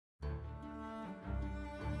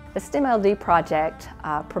The STEM.LD project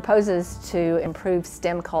proposes to improve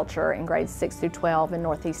STEM culture in grades 6 through 12 in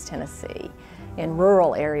Northeast Tennessee, in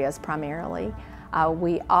rural areas primarily.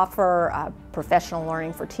 We offer professional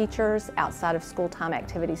learning for teachers, outside of school time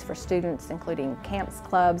activities for students, including camps,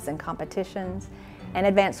 clubs, and competitions, and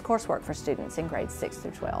advanced coursework for students in grades 6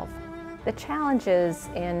 through 12. The challenges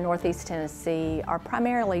in Northeast Tennessee are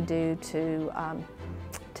primarily due to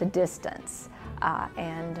distance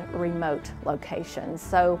and remote locations.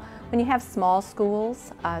 So when you have small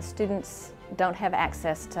schools, students don't have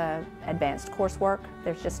access to advanced coursework.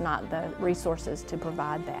 There's just not the resources to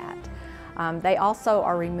provide that. They also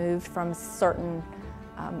are removed from certain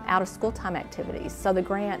out-of-school time activities. So the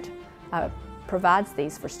grant provides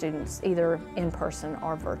these for students either in person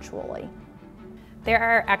or virtually. There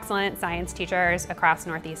are excellent science teachers across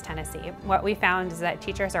Northeast Tennessee. What we found is that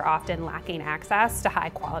teachers are often lacking access to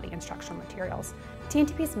high-quality instructional materials.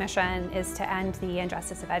 TNTP's mission is to end the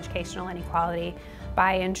injustice of educational inequality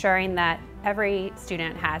by ensuring that every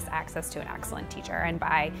student has access to an excellent teacher and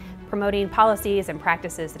by promoting policies and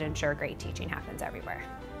practices that ensure great teaching happens everywhere.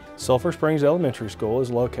 Sulphur Springs Elementary School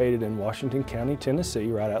is located in Washington County,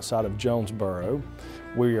 Tennessee, right outside of Jonesboro.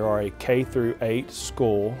 We are a K-8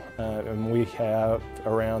 school and we have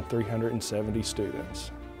around 370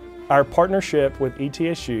 students. Our partnership with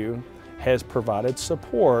ETSU has provided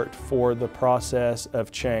support for the process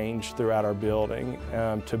of change throughout our building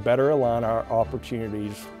to better align our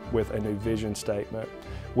opportunities with a new vision statement.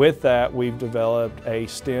 With that, we've developed a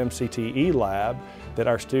STEM CTE lab that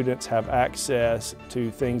our students have access to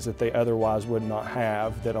things that they otherwise would not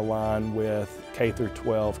have that align with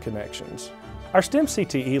K-12 connections. Our STEM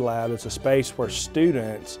CTE lab is a space where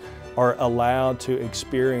students are allowed to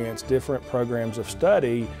experience different programs of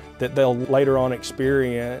study that they'll later on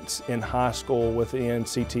experience in high school within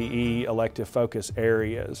CTE elective focus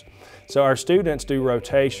areas. So our students do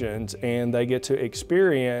rotations and they get to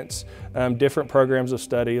experience different programs of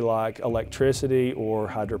study like electricity or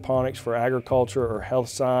hydroponics for agriculture or health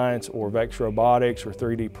science or vector robotics or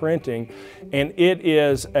 3D printing. And it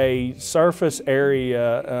is a surface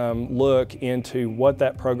area look into what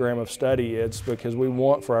that program of study is, because we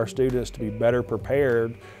want for our students to be better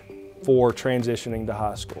prepared for transitioning to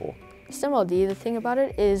high school. STEM.LD, the thing about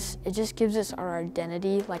it is it just gives us our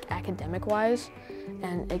identity, like academic-wise,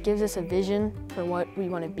 and it gives us a vision for what we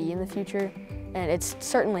want to be in the future. And it's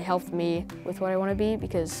certainly helped me with what I want to be,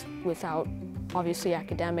 because without obviously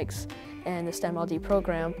academics and the STEM.LD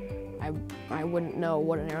program, I wouldn't know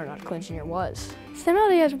what an aeronautical engineer was.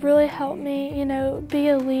 STEM.LD has really helped me, be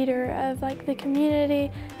a leader of the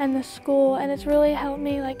community and the school, and it's really helped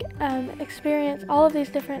me experience all of these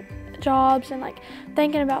different jobs and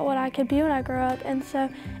thinking about what I could be when I grow up, and so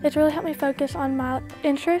it's really helped me focus on my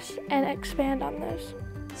interests and expand on those.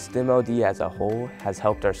 STEM.LD as a whole has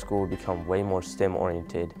helped our school become way more STEM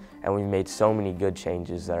oriented, and we've made so many good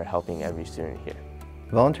changes that are helping every student here.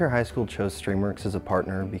 Volunteer High School chose StreamWorks as a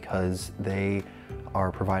partner because they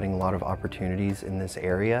are providing a lot of opportunities in this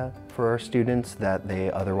area for our students that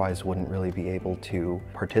they otherwise wouldn't really be able to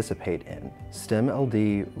participate in.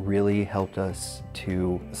 STEM.LD really helped us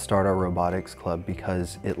to start our robotics club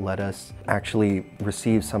because it let us actually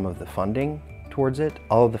receive some of the funding towards it.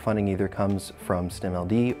 All of the funding either comes from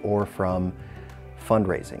STEM.LD or from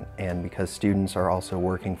fundraising, and because students are also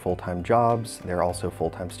working full-time jobs, they're also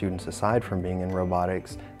full-time students aside from being in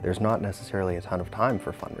robotics, there's not necessarily a ton of time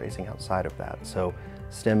for fundraising outside of that. So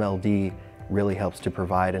STEM.LD really helps to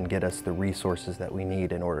provide and get us the resources that we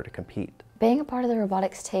need in order to compete. Being a part of the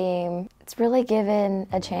robotics team, it's really given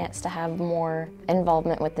a chance to have more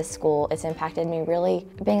involvement with the school. It's impacted me really,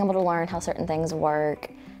 being able to learn how certain things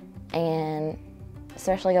work, and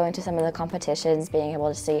especially going to some of the competitions, being able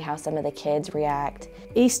to see how some of the kids react.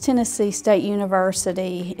 East Tennessee State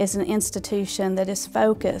University is an institution that is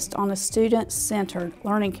focused on a student-centered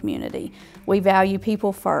learning community. We value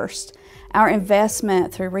people first. Our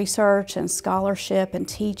investment through research and scholarship and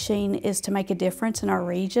teaching is to make a difference in our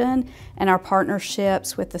region, and our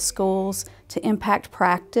partnerships with the schools to impact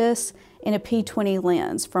practice in a P20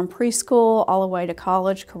 lens, from preschool all the way to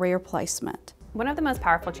college career placement. One of the most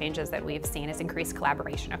powerful changes that we've seen is increased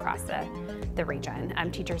collaboration across the region.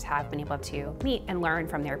 Teachers have been able to meet and learn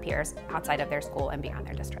from their peers outside of their school and beyond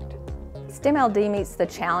their district. STEM.LD meets the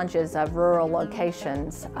challenges of rural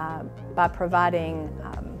locations by providing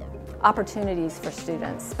opportunities for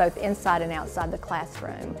students, both inside and outside the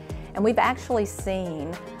classroom. And we've actually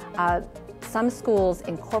seen some schools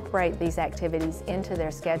incorporate these activities into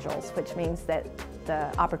their schedules, which means that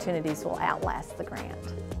the opportunities will outlast the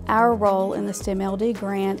grant. Our role in the STEM.LD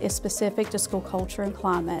grant is specific to school culture and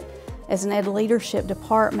climate, As an ed leadership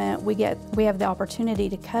department, we have the opportunity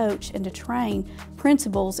to coach and to train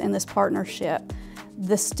principals in this partnership.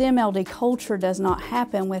 The STEM.LD culture does not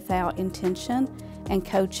happen without intention and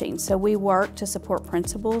coaching. So we work to support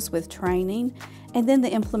principals with training and then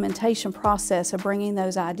the implementation process of bringing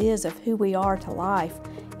those ideas of who we are to life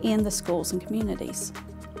in the schools and communities.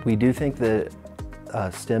 We do think that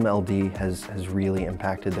STEM.LD has really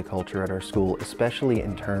impacted the culture at our school, especially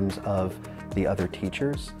in terms of the other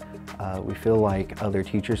teachers. We feel like other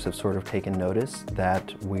teachers have sort of taken notice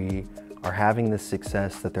that we are having this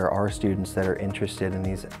success, that there are students that are interested in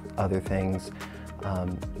these other things.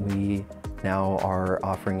 We now are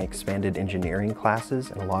offering expanded engineering classes,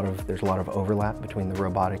 and there's a lot of overlap between the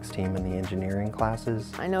robotics team and the engineering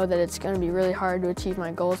classes. I know that it's going to be really hard to achieve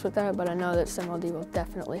my goals with that, but I know that STEM.LD will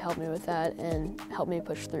definitely help me with that and help me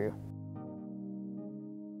push through.